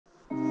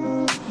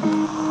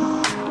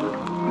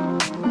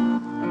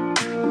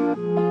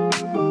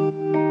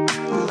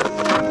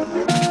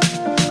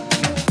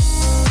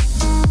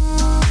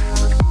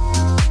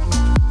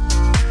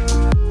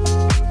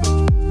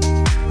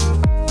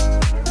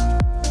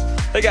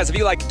Hey guys, if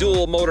you like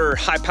dual motor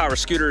high power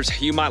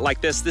scooters, you might like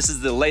this. This is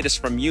the latest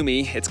from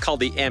Yume. It's called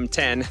the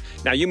M10.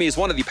 Now Yume is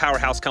one of the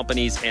powerhouse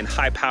companies in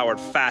high powered,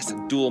 fast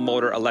dual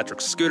motor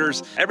electric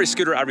scooters. Every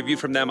scooter I reviewed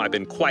from them I've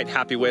been quite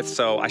happy with,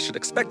 so I should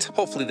expect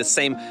hopefully the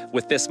same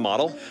with this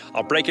model.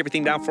 I'll break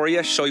everything down for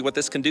you, show you what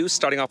this can do,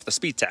 starting off with a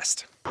speed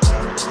test.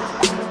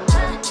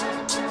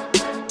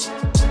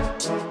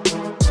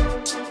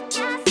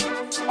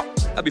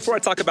 Before I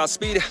talk about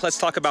speed, let's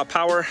talk about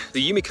power.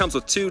 The Yume comes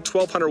with two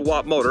 1200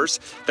 watt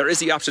motors. There is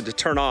the option to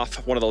turn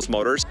off one of those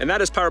motors, and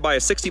that is powered by a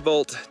 60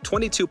 volt,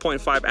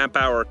 22.5 amp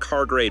hour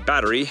car grade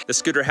battery. The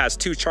scooter has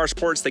two charge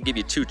ports that give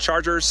you two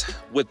chargers.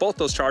 With both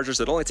those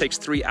chargers, it only takes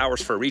 3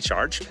 hours for a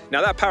recharge.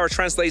 Now that power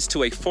translates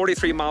to a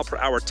 43 mile per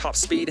hour top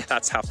speed.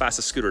 That's how fast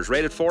the scooter is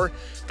rated for.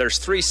 There's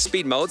 3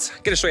 speed modes.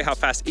 I'm gonna show you how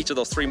fast each of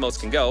those 3 modes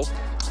can go.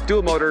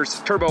 Dual motors,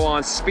 turbo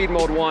on, speed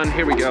mode 1,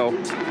 here we go.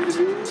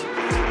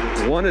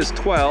 1 is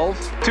 12,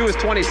 2 is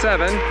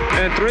 27,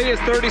 and 3 is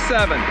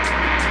 37.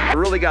 I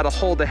really got to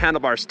hold the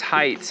handlebars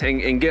tight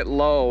and get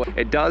low.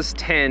 It does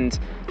tend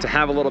to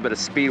have a little bit of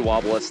speed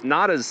wobble. It's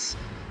not as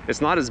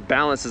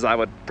balanced as I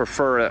would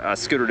prefer a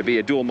scooter to be,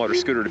 a dual motor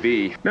scooter to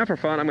be. Now for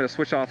fun, I'm going to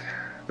switch off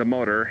the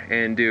motor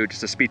and do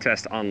just a speed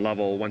test on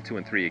level 1, 2,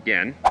 and 3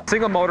 again.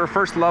 Single motor,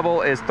 first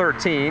level is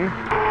 13.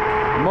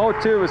 Mode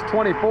 2 is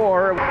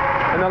 24,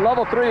 and then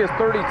level 3 is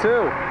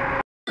 32.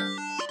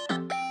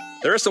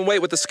 There is some weight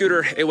with the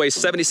scooter. It weighs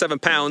 77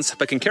 pounds,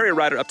 but can carry a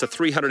rider up to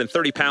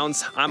 330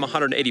 pounds. I'm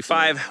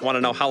 185. Want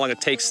to know how long it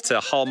takes to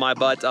haul my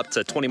butt up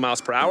to 20 miles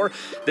per hour?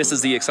 This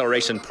is the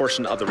acceleration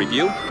portion of the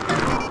review.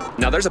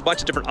 Now there's a bunch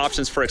of different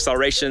options for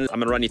acceleration. I'm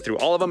gonna run you through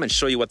all of them and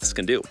show you what this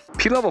can do.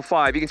 P level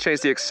 5, you can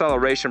change the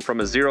acceleration from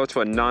a 0 to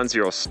a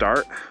non-zero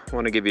start. I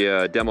want to give you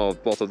a demo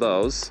of both of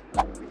those.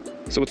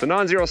 So with the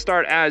non-zero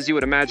start, as you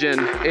would imagine,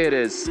 it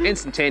is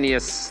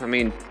instantaneous. I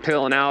mean,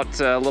 peeling out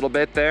a little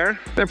bit there.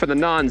 Then for the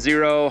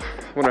non-zero, I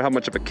wonder how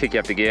much of a kick you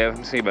have to give.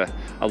 Let's give a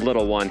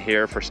little one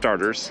here for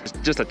starters.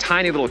 Just a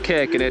tiny little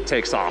kick and it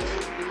takes off.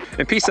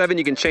 In P7,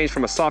 you can change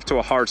from a soft to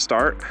a hard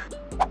start.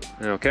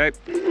 Okay.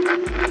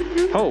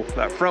 Oh,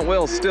 that front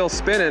wheel's still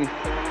spinning.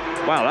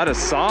 Wow, that is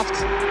soft.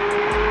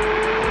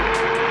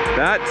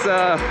 That's,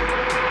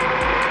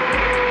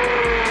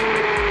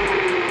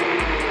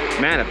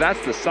 man, if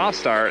that's the soft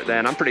start,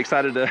 then I'm pretty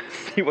excited to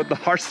see what the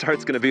hard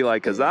start's gonna be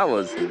like, because that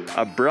was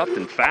abrupt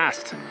and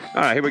fast.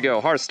 All right, here we go,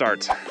 hard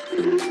start.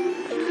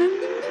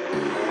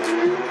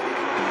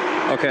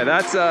 Okay,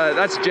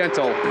 that's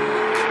gentle.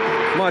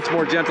 Much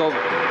more gentle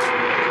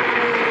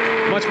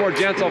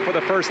for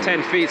the first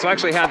 10 feet. So I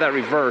actually had that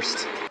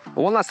reversed.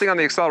 But one last thing on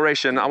the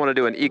acceleration, I wanna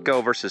do an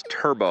eco versus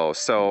turbo.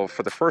 So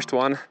for the first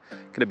one,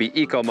 gonna be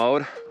eco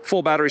mode.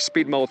 Full battery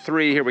speed mode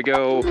 3, here we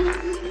go.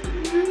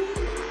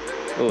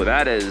 Oh,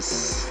 that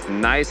is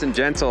nice and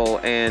gentle.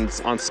 And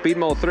on speed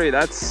mode 3,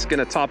 that's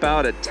gonna top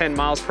out at 10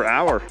 miles per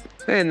hour.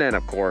 And then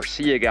of course,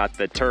 you got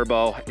the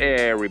turbo.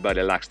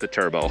 Everybody likes the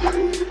turbo.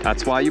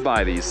 That's why you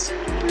buy these.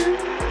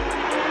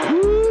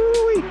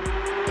 Woo-wee.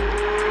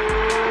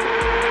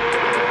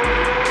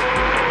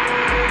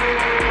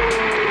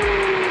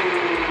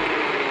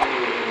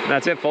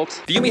 That's it,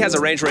 folks. The Yume has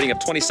a range rating of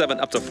 27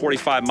 up to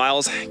 45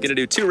 miles. Gonna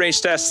do 2 range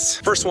tests.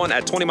 First one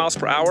at 20 miles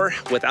per hour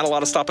without a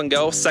lot of stop and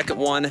go. Second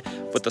one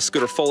with the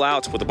scooter full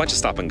out with a bunch of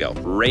stop and go.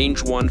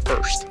 Range 1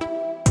 first.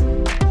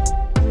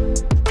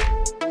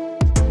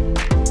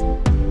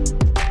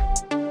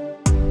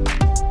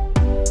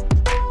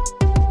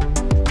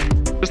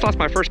 Just lost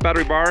my first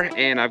battery bar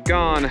and I've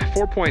gone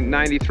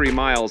 4.93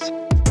 miles.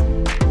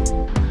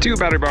 2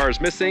 battery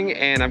bars missing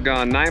and I've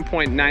gone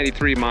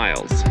 9.93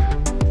 miles.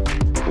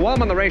 While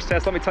I'm on the range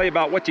test, let me tell you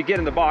about what you get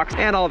in the box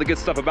and all the good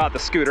stuff about the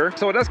scooter.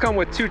 So it does come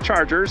with 2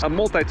 chargers, a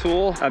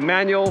multi-tool, a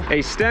manual,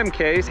 a stem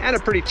case, and a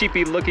pretty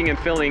cheapy looking and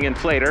feeling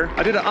inflator.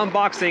 I did an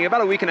unboxing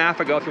about a week and a half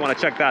ago if you want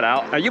to check that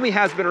out. Now Yume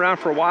has been around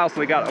for a while, so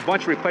we got a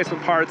bunch of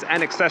replacement parts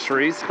and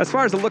accessories. As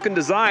far as the look and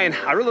design,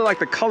 I really like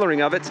the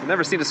coloring of it. I've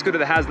never seen a scooter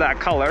that has that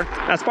color.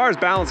 As far as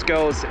balance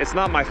goes, it's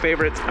not my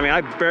favorite. I mean,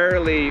 I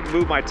barely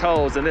move my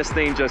toes and this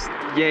thing just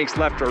yanks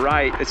left or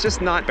right. It's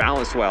just not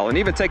balanced well. And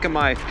even taking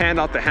my hand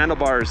off the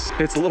handlebars,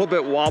 it's a little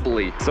bit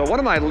wobbly. So one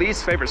of my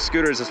least favorite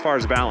scooters as far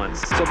as balance.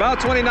 So about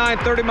 29,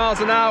 30 miles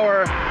an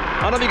hour.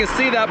 I don't know if you can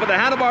see that, but the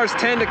handlebars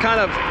tend to kind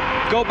of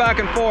go back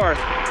and forth.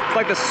 It's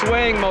like the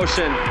swaying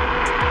motion.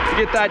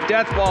 You get that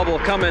death wobble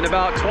coming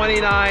about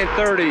 29,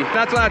 30.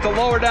 That's when I have to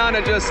lower down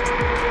and just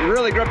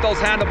really grip those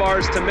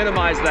handlebars to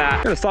minimize that.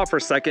 I'm gonna stop for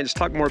a second, just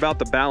talk more about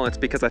the balance,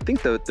 because I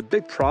think the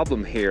big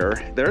problem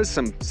here, there is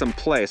some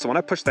play. So when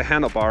I push the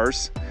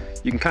handlebars,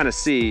 you can kind of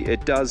see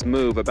it does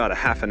move about a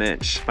 ½ an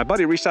inch. My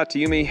buddy reached out to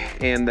Yume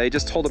and they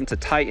just told him to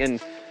tighten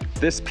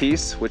this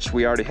piece, which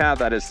we already have,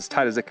 that is as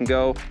tight as it can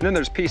go. And then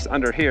there's a piece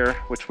under here,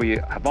 which we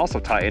have also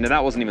tightened, and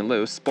that wasn't even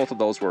loose. Both of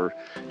those were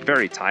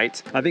very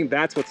tight. I think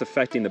that's what's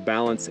affecting the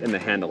balance and the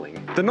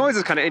handling. The noise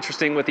is kind of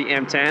interesting with the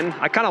M10.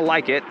 I kind of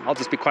like it. I'll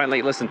just be quiet and let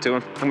you listen to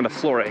it. I'm gonna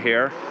floor it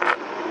here.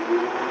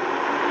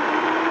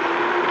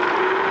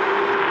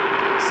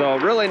 So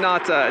really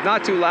not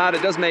too loud.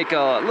 It does make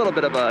a little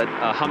bit of a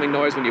humming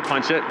noise when you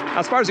punch it.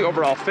 As far as the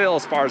overall feel,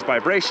 as far as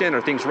vibration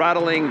or things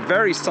rattling,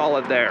 very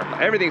solid there.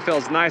 Everything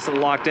feels nice and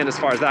locked in as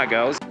far as that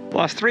goes.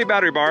 Lost 3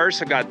 battery bars.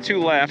 I've got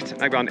 2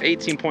 left. I've gone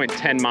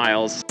 18.10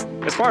 miles.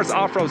 As far as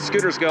off-road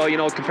scooters go, you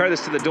know, compare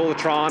this to the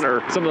Dualtron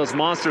or some of those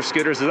monster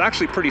scooters, it's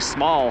actually pretty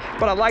small.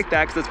 But I like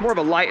that because it's more of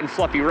a light and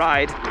fluffy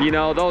ride. You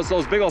know,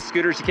 those big old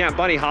scooters, you can't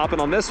bunny hop,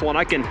 and on this one,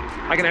 I can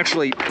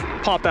actually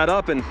pop that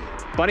up and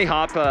bunny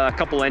hop a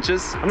couple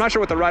inches. I'm not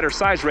sure what the rider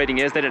size rating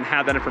is. They didn't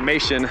have that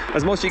information.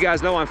 As most of you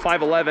guys know, I'm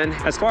 5'11".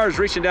 As far as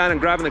reaching down and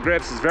grabbing the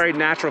grips, it's very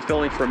natural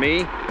feeling for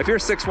me. If you're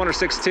 6'1" or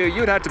 6'2",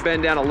 you'd have to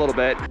bend down a little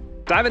bit.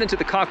 Diving into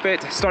the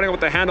cockpit, starting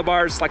with the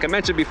handlebars, like I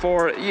mentioned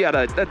before,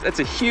 that's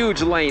a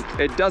huge length.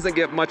 It doesn't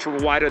get much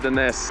wider than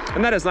this.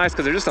 And that is nice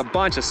because there's just a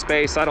bunch of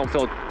space. I don't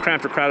feel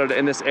cramped or crowded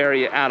in this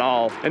area at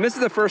all. And this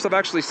is the first I've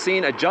actually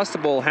seen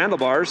adjustable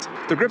handlebars.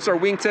 The grips are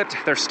wingtipped,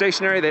 they're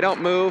stationary, they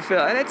don't move,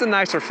 and it's a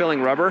nicer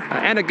feeling rubber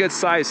and a good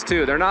size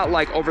too. They're not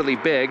like overly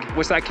big,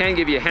 which that can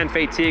give you hand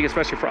fatigue,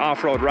 especially for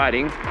off-road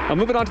riding. I'm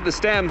moving on to the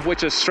stem,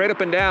 which is straight up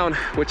and down,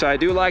 which I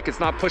do like. It's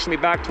not pushing me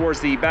back towards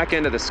the back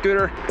end of the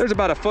scooter. There's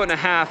about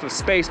 1.5 feet of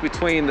space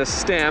between the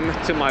stem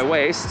to my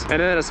waist. And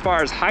then as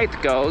far as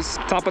height goes,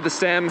 top of the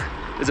stem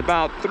is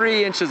about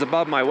 3 inches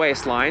above my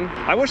waistline.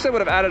 I wish they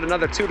would have added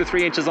another 2 to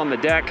 3 inches on the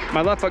deck.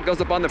 My left foot goes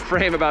up on the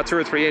frame about 2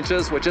 or 3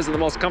 inches, which isn't the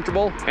most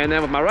comfortable. And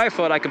then with my right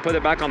foot, I can put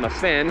it back on the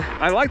fin.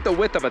 I like the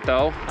width of it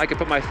though. I can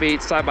put my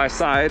feet side by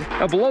side.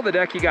 Now below the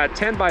deck, you got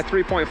 10 by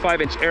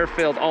 3.5 inch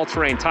air-filled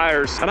all-terrain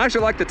tires. And I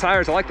actually like the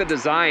tires, I like the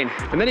design.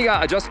 And then you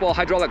got adjustable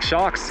hydraulic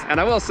shocks. And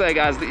I will say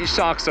guys, these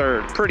shocks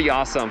are pretty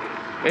awesome.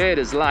 It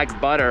is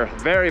like butter,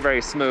 very, very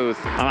smooth.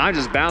 I'm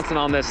just bouncing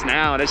on this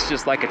now and it's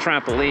just like a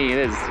trampoline.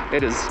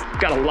 It is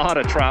got a lot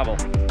of travel.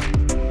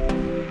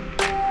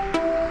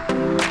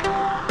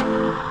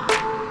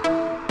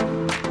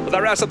 Well,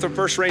 that wraps up the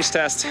first range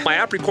test. My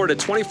app recorded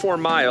 24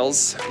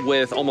 miles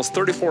with almost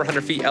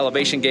 3,400 feet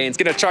elevation gains.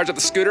 Gonna charge up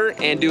the scooter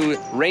and do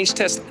range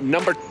test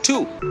number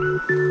 2.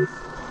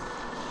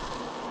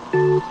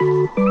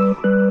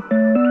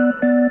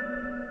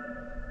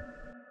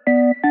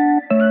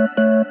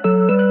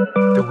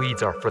 The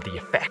weeds are for the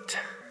effect.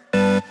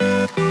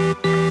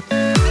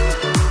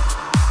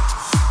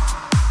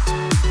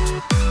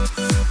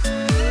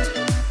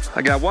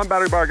 I got 1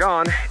 battery bar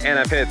gone and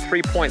I've hit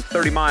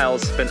 3.30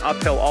 miles, been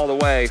uphill all the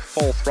way,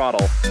 full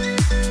throttle.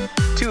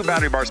 2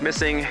 battery bars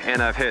missing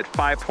and I've hit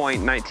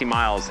 5.19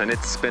 miles and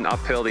it's been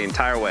uphill the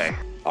entire way.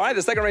 All right,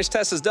 the second range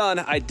test is done.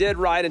 I did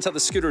ride until the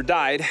scooter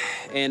died,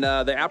 and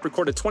the app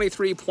recorded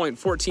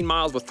 23.14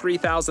 miles with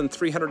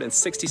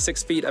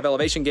 3,366 feet of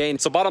elevation gain.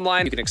 So bottom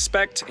line, you can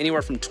expect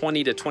anywhere from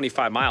 20 to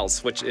 25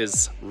 miles, which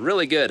is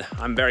really good.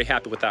 I'm very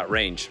happy with that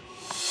range.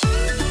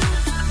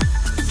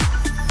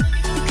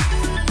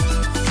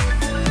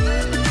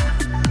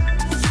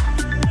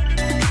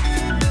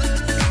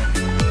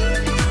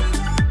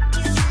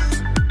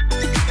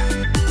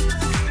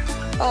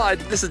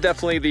 This is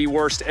definitely the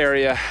worst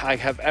area I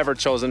have ever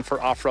chosen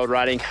for off-road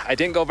riding. I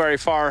didn't go very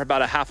far,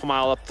 about a half a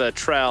mile up the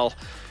trail,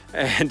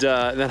 and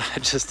then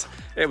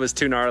it was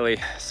too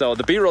gnarly. So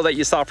the B-roll that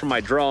you saw from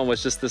my drone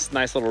was just this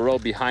nice little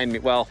road behind me.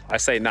 Well, I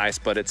say nice,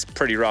 but it's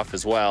pretty rough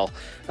as well.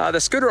 The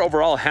scooter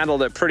overall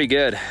handled it pretty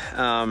good,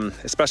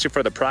 especially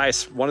for the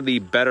price. One of the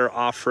better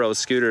off-road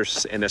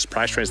scooters in this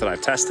price range that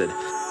I've tested.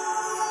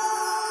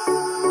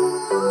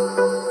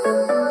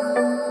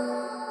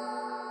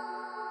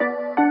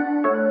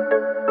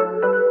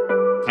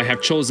 I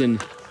have chosen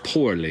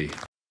poorly.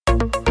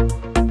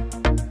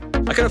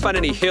 I couldn't find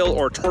any hill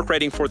or torque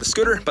rating for the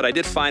scooter, but I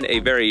did find a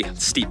very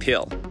steep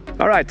hill.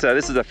 All right,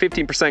 this is a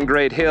 15%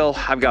 grade hill.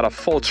 I've got a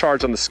full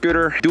charge on the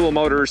scooter, dual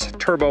motors,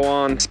 turbo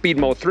on, speed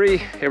mode 3.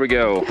 Here we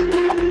go.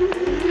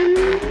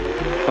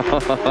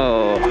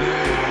 Oh,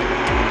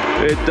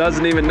 it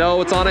doesn't even know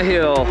it's on a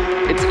hill.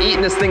 It's eating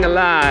this thing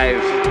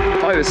alive.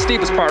 Probably the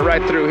steepest part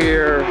right through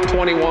here,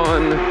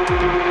 21,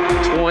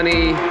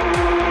 20,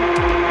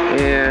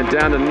 and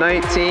down to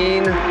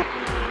 19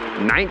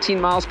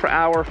 miles per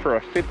hour for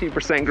a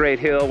 50% grade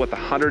hill with a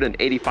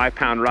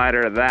 185-pound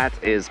rider. That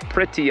is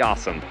pretty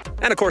awesome.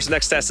 And of course, the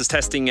next test is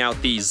testing out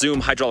the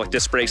Zoom hydraulic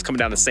disc brakes coming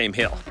down the same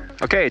hill.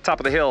 Okay, top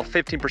of the hill,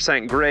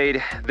 15%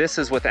 grade. This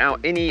is without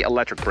any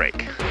electric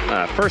brake.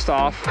 First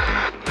off,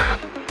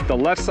 the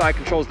left side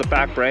controls the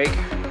back brake,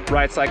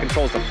 right side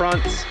controls the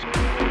front.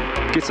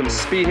 Get some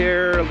speed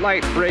here,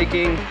 light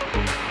braking,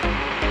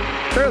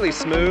 fairly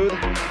smooth.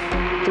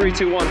 3,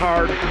 2, 1,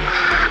 hard.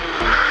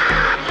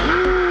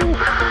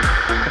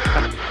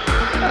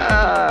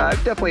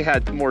 I've definitely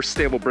had more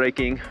stable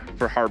braking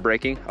for hard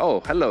braking. Oh,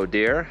 hello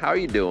dear, how are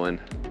you doing?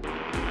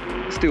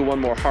 Let's do one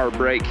more hard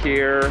brake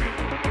here.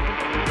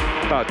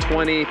 About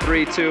 20,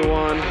 3, 2,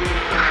 1.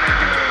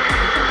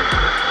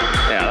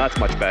 Yeah, that's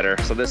much better.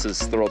 So this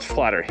is the road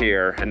flatter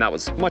here, and that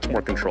was much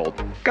more controlled.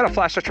 Got a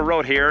flat stretch of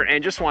road here,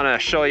 and just want to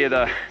show you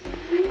the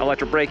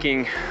electric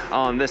braking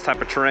on this type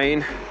of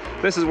terrain.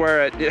 This is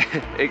where it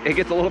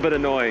gets a little bit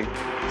annoying.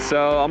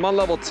 So I'm on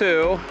level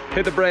 2,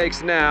 hit the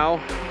brakes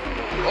now.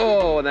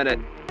 Oh, and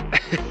then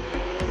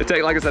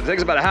Like I said, it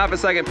takes about a half a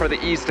second for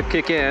the ease to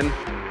kick in.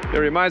 It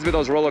reminds me of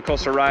those roller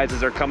coaster rides as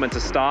they're coming to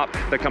stop.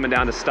 They're coming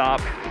down to stop.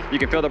 You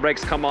can feel the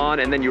brakes come on,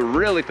 and then you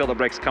really feel the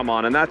brakes come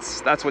on, and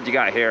that's what you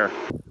got here.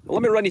 Well,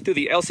 let me run you through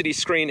the LCD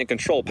screen and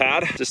control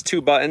pad. Just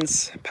 2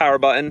 buttons, power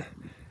button,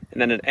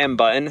 and then an M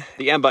button.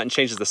 The M button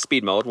changes the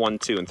speed mode, 1,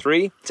 2, and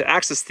 3. To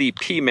access the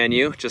P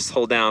menu, just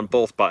hold down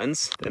both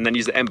buttons, and then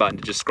use the M button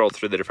to just scroll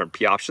through the different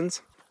P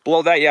options.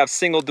 Below that, you have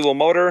single dual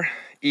motor,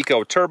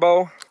 eco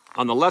turbo.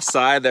 On the left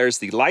side, there's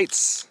the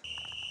lights.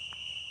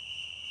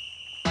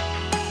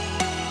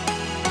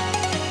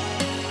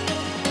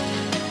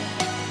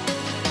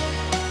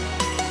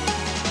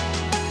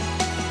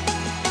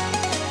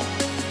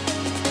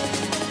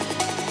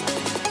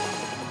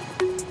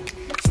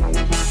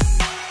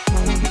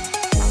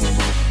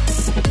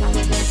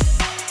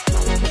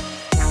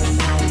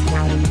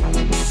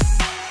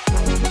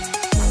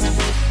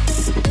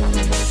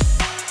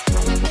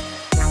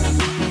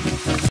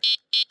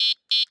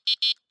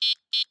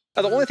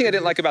 Now, the only thing I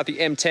didn't like about the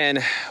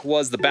M10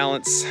 was the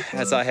balance,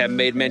 as I have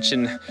made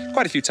mention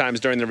quite a few times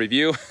during the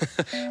review.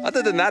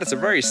 Other than that, it's a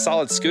very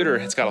solid scooter.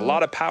 It's got a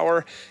lot of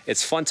power.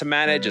 It's fun to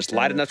manage. It's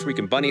light enough where you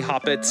can bunny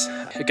hop it.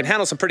 It can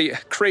handle some pretty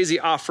crazy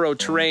off-road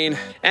terrain,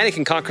 and it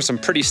can conquer some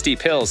pretty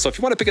steep hills. So if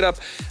you want to pick it up,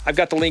 I've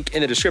got the link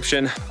in the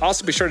description.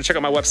 Also, be sure to check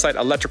out my website,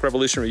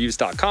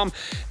 electricrevolutionreviews.com.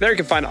 There you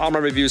can find all my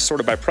reviews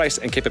sorted by price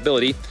and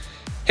capability.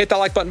 Hit that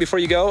like button before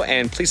you go,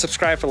 and please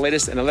subscribe for the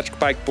latest in electric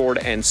bike, board,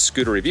 and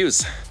scooter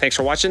reviews. Thanks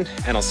for watching,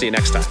 and I'll see you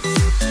next time.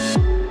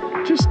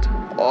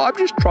 I'm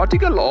just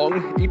trotting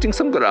along, eating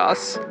some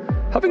grass,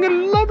 having a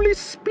lovely,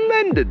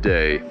 splendid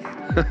day.